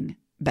being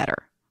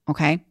better.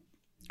 Okay.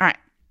 All right.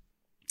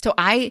 So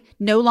I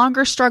no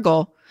longer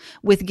struggle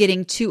with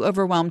getting too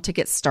overwhelmed to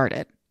get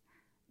started.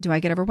 Do I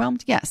get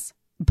overwhelmed? Yes.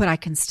 But I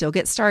can still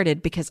get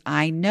started because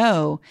I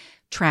know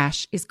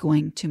trash is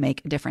going to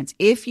make a difference.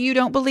 If you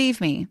don't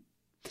believe me,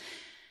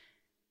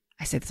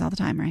 I say this all the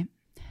time, right?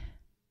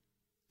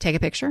 Take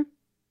a picture,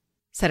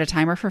 set a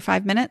timer for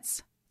 5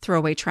 minutes, throw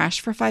away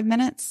trash for 5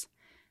 minutes,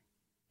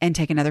 and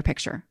take another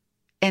picture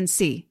and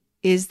see,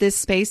 is this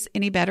space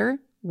any better?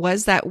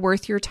 Was that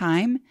worth your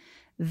time?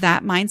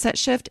 That mindset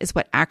shift is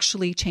what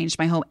actually changed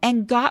my home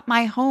and got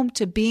my home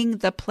to being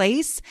the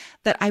place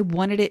that I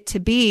wanted it to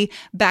be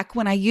back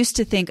when I used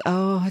to think,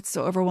 oh, it's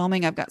so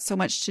overwhelming. I've got so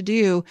much to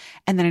do.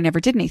 And then I never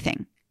did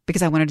anything.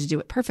 because I wanted to do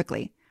it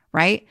perfectly,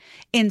 right?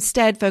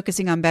 Instead,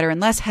 focusing on better and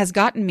less has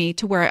gotten me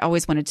to where I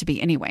always wanted to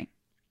be anyway.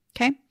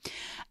 Okay.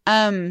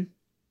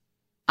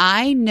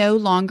 I no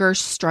longer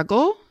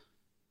struggle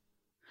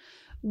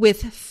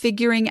with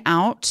figuring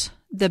out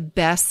the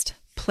best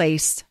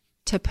place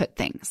to put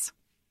things.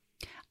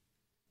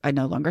 I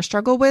no longer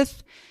struggle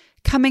with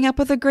coming up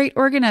with a great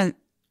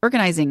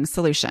organizing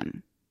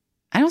solution.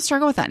 I don't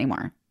struggle with that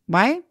anymore.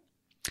 Why?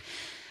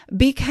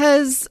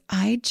 Because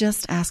I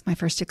just ask my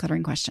first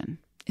decluttering question.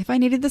 If I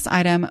needed this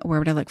item, where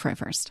would I look for it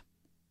first?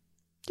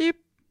 Yep.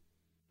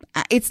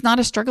 It's not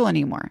a struggle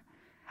anymore.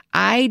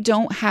 I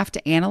don't have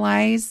to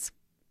analyze.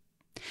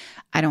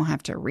 I don't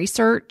have to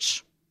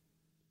research.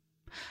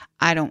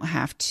 I don't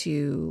have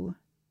to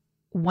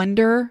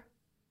wonder,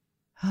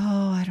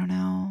 I don't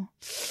know.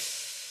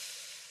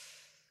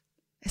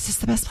 Is this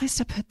the best place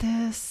to put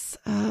this?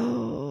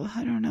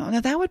 I don't know. Now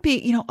that would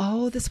be,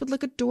 this would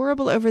look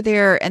adorable over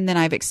there. And then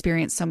I've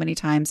experienced so many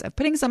times of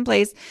putting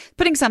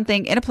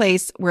something in a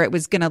place where it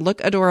was going to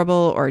look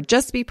adorable or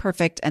just be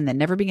perfect and then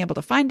never being able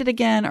to find it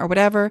again or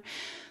whatever.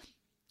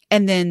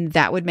 And then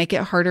that would make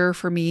it harder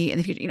for me in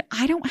the future.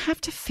 I don't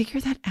have to figure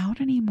that out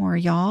anymore,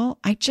 y'all.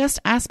 I just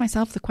ask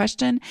myself the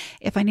question,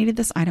 if I needed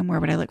this item, where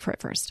would I look for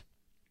it first?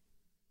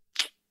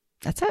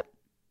 That's it.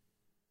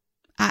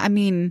 I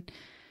mean,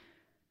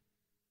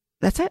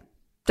 that's it.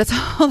 That's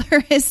all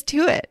there is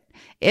to it.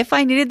 If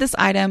I needed this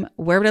item,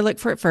 where would I look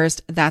for it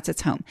first? That's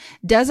its home.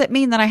 Does it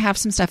mean that I have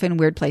some stuff in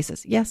weird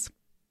places? Yes.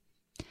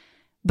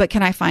 But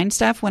can I find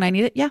stuff when I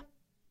need it? Yeah,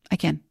 I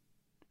can.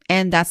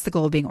 And that's the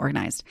goal of being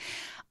organized.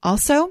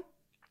 Also,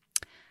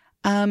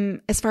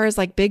 as far as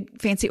like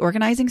big fancy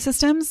organizing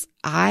systems,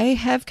 I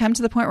have come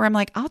to the point where I'm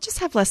like, I'll just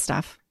have less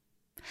stuff.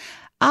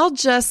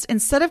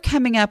 Instead of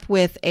coming up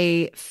with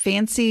a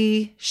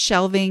fancy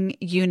shelving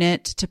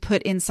unit to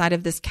put inside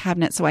of this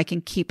cabinet so I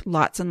can keep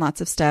lots and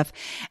lots of stuff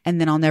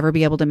and then I'll never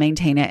be able to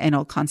maintain it and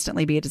it'll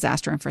constantly be a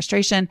disaster and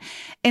frustration.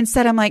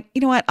 Instead, I'm like, you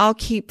know what? I'll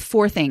keep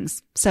 4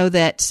 things so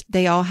that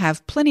they all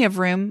have plenty of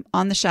room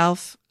on the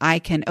shelf. I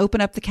can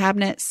open up the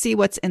cabinet, see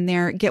what's in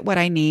there, get what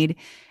I need,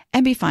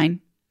 and be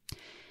fine.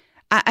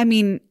 I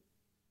mean,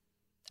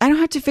 I don't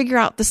have to figure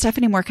out the stuff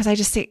anymore because I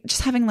just say,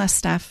 just having less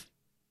stuff.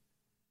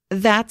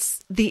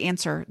 That's the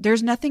answer.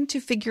 There's nothing to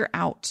figure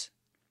out.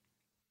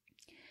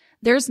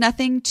 There's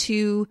nothing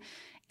to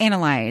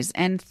analyze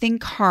and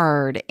think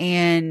hard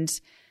and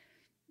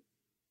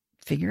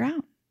figure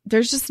out.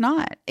 There's just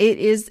not. It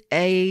is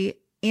a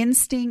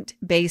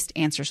instinct-based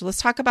answer. So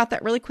let's talk about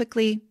that really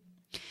quickly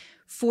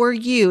for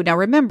you. Now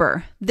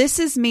remember, this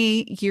is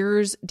me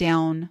years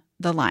down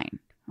the line,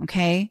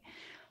 okay?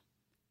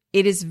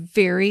 It is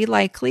very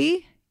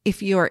likely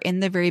if you're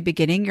in the very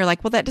beginning, you're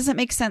like, well, that doesn't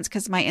make sense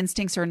because my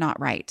instincts are not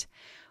right.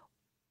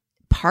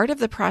 Part of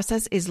the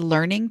process is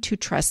learning to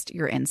trust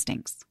your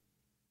instincts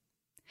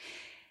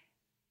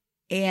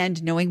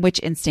and knowing which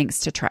instincts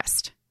to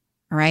trust.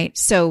 All right.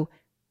 So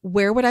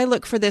where would I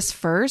look for this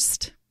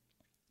first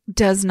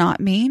does not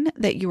mean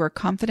that you are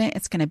confident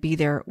it's going to be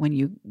there when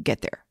you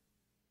get there.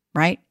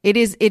 Right. It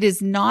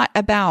is not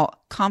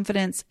about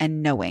confidence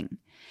and knowing.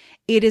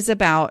 It is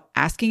about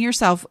asking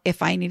yourself,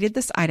 if I needed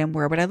this item,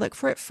 where would I look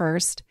for it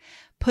first?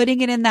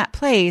 Putting it in that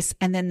place.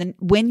 And then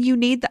when you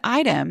need the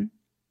item,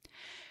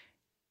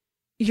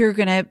 you're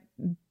going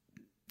to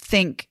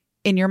think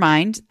in your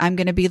mind, I'm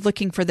going to be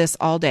looking for this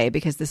all day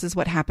because this is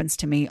what happens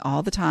to me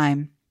all the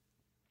time.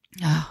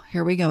 Oh,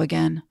 here we go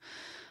again.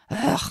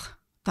 Ugh,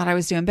 thought I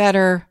was doing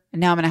better.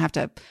 And now I'm going to have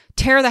to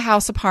tear the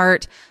house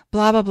apart,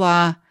 blah, blah,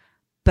 blah.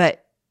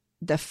 But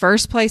the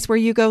first place where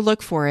you go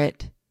look for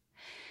it,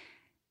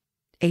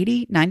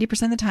 80,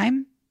 90% of the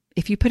time,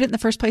 if you put it in the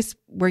first place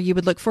where you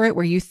would look for it,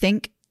 where you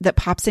think that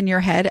pops in your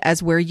head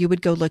as where you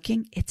would go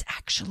looking, it's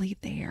actually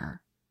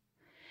there.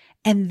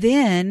 And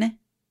then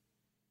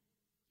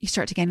you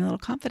start to gain a little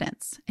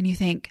confidence and you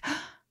think,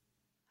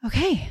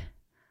 okay,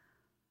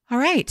 all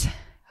right,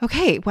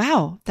 okay,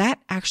 wow, that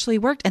actually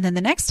worked. And then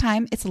the next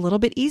time it's a little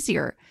bit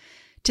easier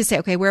to say,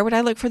 okay, where would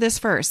I look for this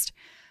first?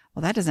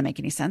 Well, that doesn't make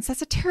any sense.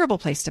 That's a terrible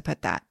place to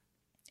put that.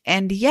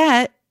 And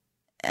yet,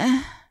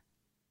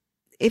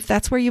 if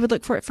that's where you would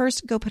look for it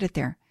first, go put it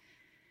there.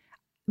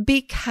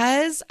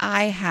 Because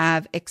I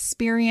have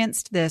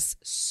experienced this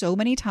so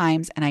many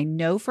times and I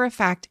know for a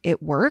fact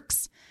it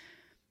works,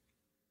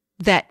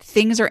 that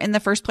things are in the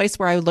first place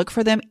where I look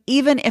for them,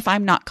 even if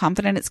I'm not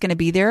confident it's going to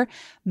be there.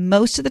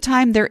 Most of the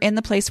time they're in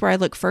the place where I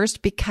look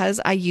first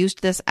because I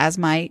used this as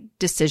my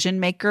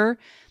decision maker,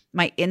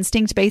 my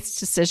instinct-based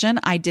decision.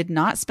 I did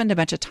not spend a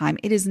bunch of time.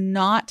 It is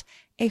not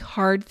a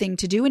hard thing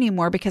to do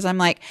anymore because I'm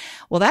like,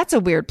 well, that's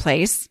a weird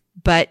place,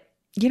 but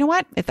you know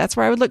what? If that's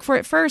where I would look for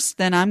it first,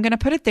 then I'm going to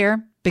put it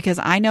there because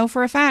I know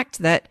for a fact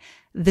that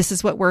this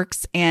is what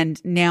works.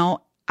 And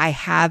now I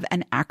have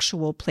an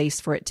actual place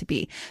for it to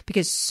be,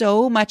 because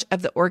so much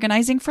of the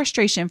organizing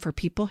frustration for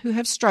people who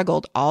have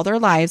struggled all their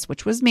lives,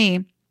 which was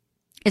me,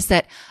 is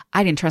that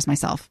I didn't trust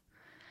myself.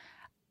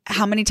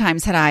 How many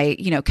times had I,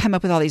 come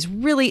up with all these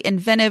really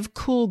inventive,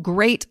 cool,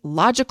 great,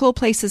 logical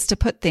places to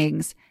put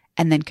things,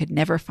 and then could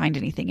never find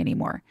anything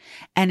anymore.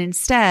 And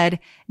instead,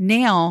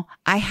 now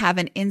I have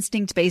an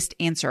instinct-based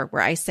answer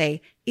where I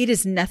say, it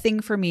is nothing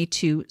for me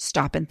to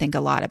stop and think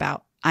a lot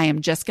about. I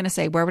am just going to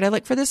say, where would I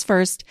look for this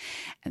first?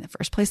 And the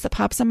first place that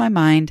pops in my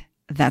mind,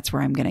 that's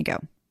where I'm going to go.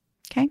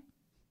 Okay.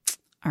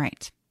 All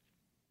right.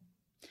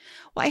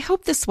 Well, I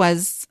hope this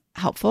was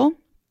helpful.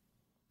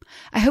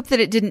 I hope that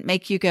it didn't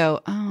make you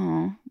go,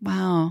 oh,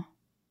 wow,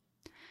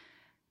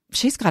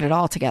 she's got it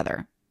all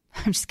together.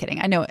 I'm just kidding.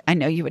 I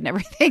know you would never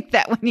think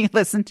that when you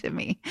listen to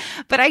me,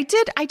 but I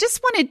did. I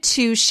just wanted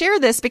to share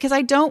this because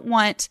I don't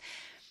want,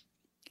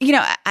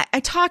 I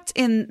talked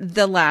in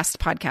the last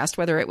podcast,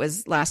 whether it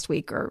was last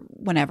week or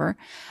whenever,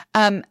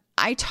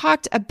 I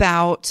talked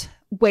about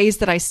ways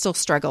that I still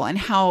struggle and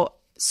how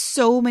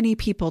so many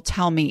people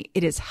tell me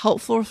it is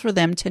helpful for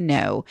them to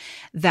know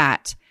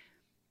that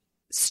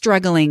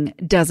struggling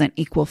doesn't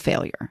equal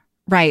failure,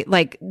 right?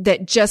 Like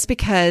that just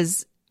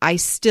because I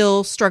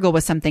still struggle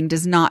with something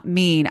does not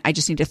mean I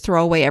just need to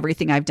throw away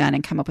everything I've done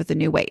and come up with a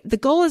new way. The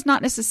goal is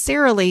not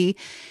necessarily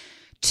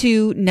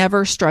to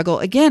never struggle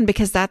again,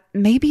 because that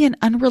may be an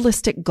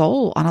unrealistic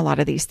goal on a lot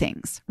of these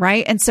things,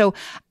 right? And so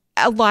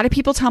a lot of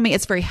people tell me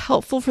it's very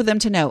helpful for them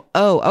to know,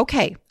 oh,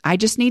 okay, I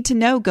just need to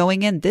know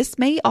going in, this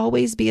may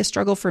always be a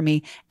struggle for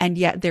me, and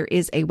yet there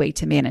is a way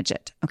to manage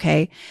it,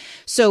 okay?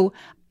 So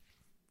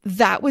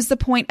that was the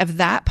point of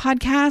that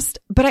podcast.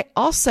 But I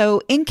also,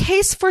 in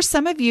case for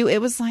some of you,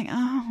 it was like,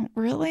 oh,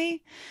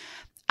 really?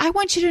 I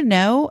want you to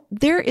know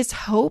there is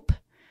hope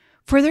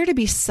for there to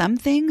be some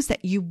things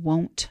that you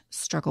won't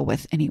struggle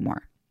with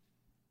anymore,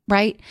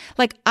 right?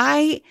 Like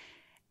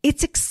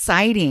it's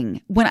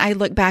exciting when I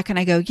look back and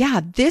I go,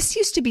 yeah, this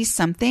used to be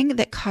something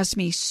that caused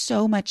me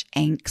so much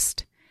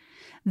angst.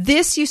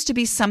 This used to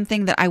be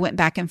something that I went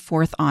back and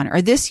forth on,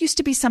 or this used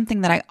to be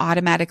something that I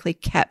automatically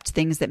kept,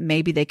 things that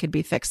maybe they could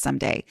be fixed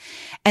someday.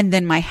 And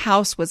then my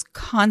house was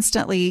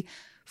constantly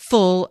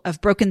full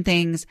of broken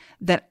things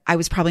that I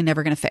was probably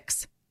never going to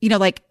fix.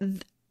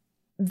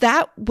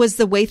 That was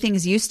the way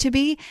things used to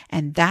be.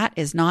 And that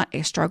is not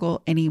a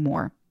struggle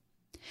anymore.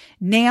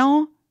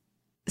 Now,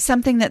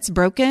 something that's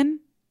broken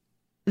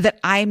that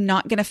I'm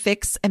not going to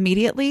fix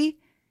immediately,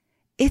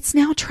 it's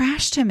now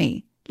trash to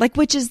me.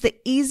 Which is the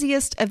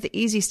easiest of the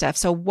easy stuff.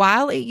 So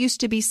while it used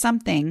to be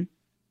something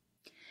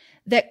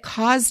that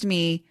caused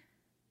me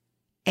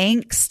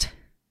angst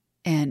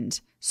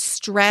and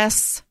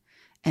stress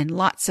and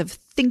lots of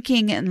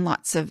thinking and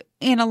lots of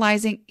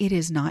analyzing, it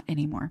is not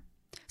anymore.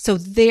 So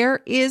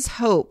there is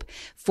hope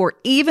for,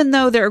 even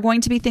though there are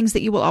going to be things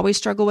that you will always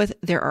struggle with,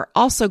 there are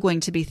also going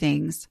to be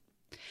things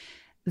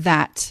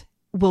that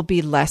will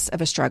be less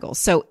of a struggle.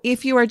 So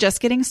if you are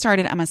just getting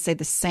started, I'm going to say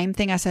the same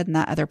thing I said in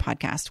that other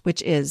podcast,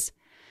 which is,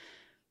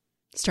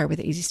 start with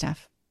the easy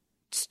stuff.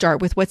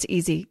 Start with what's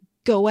easy.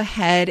 Go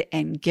ahead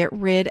and get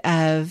rid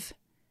of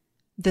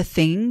the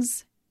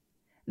things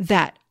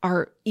that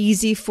are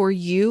easy for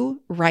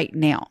you right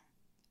now.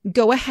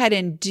 Go ahead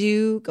and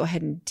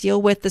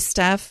deal with the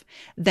stuff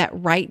that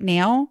right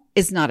now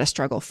is not a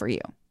struggle for you.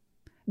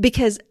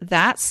 Because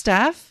that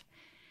stuff,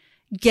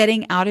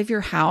 getting out of your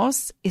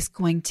house, is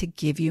going to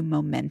give you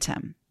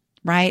momentum.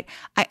 Right?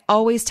 I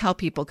always tell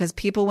people, because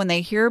people, when they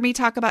hear me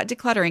talk about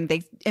decluttering,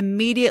 they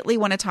immediately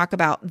want to talk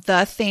about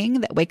the thing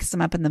that wakes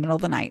them up in the middle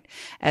of the night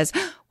as,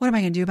 what am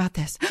I going to do about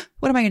this?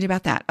 What am I going to do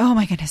about that? Oh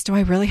my goodness, do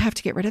I really have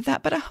to get rid of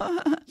that? But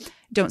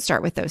don't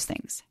start with those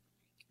things.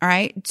 All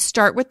right.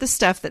 Start with the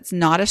stuff that's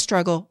not a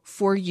struggle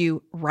for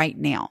you right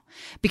now,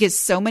 because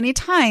so many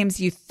times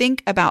you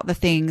think about the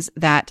things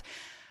that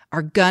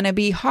are going to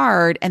be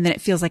hard, and then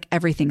it feels like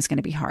everything's going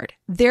to be hard.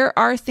 There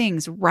are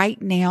things right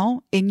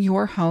now in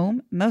your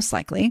home, most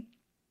likely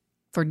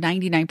for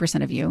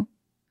 99% of you,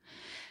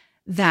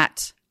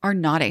 that are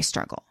not a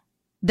struggle,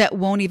 that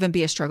won't even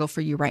be a struggle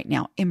for you right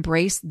now.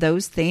 Embrace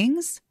those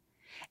things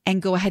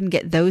and go ahead and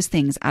get those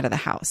things out of the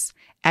house.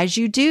 As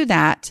you do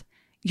that,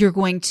 you're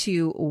going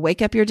to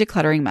wake up your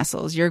decluttering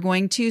muscles. You're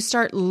going to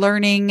start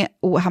learning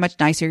how much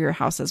nicer your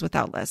house is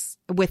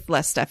with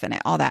less stuff in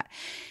it, all that.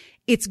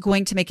 It's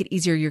going to make it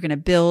easier. You're going to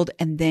build,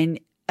 and then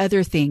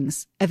other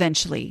things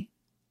eventually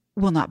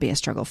will not be a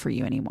struggle for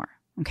you anymore.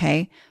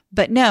 Okay.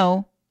 But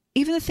no,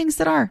 even the things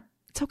that are,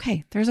 it's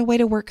okay. There's a way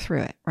to work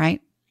through it.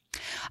 Right.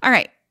 All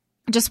right.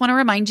 I just want to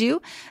remind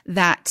you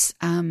that,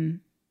 if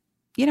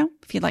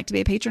you'd like to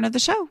be a patron of the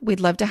show, we'd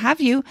love to have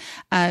you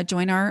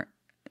join our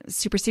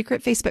super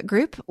secret Facebook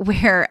group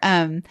where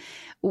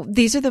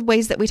these are the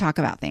ways that we talk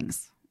about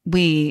things.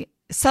 We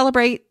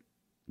celebrate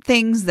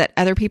things that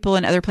other people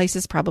in other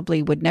places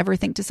probably would never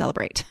think to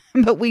celebrate,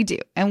 but we do.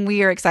 And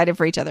we are excited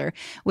for each other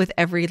with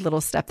every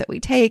little step that we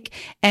take.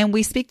 And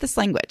we speak this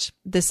language.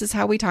 This is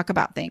how we talk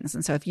about things.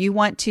 And so if you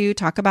want to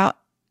talk about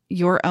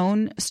your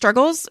own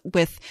struggles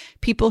with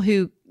people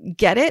who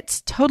get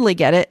it, totally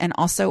get it, and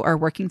also are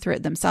working through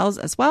it themselves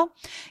as well,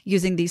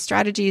 using these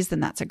strategies,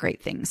 then that's a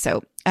great thing.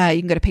 So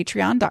you can go to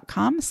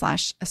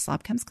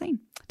patreon.com/aslobcomesclean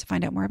to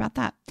find out more about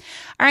that.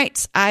 All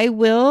right. I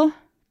will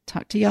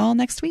talk to y'all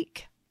next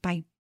week.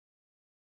 Bye.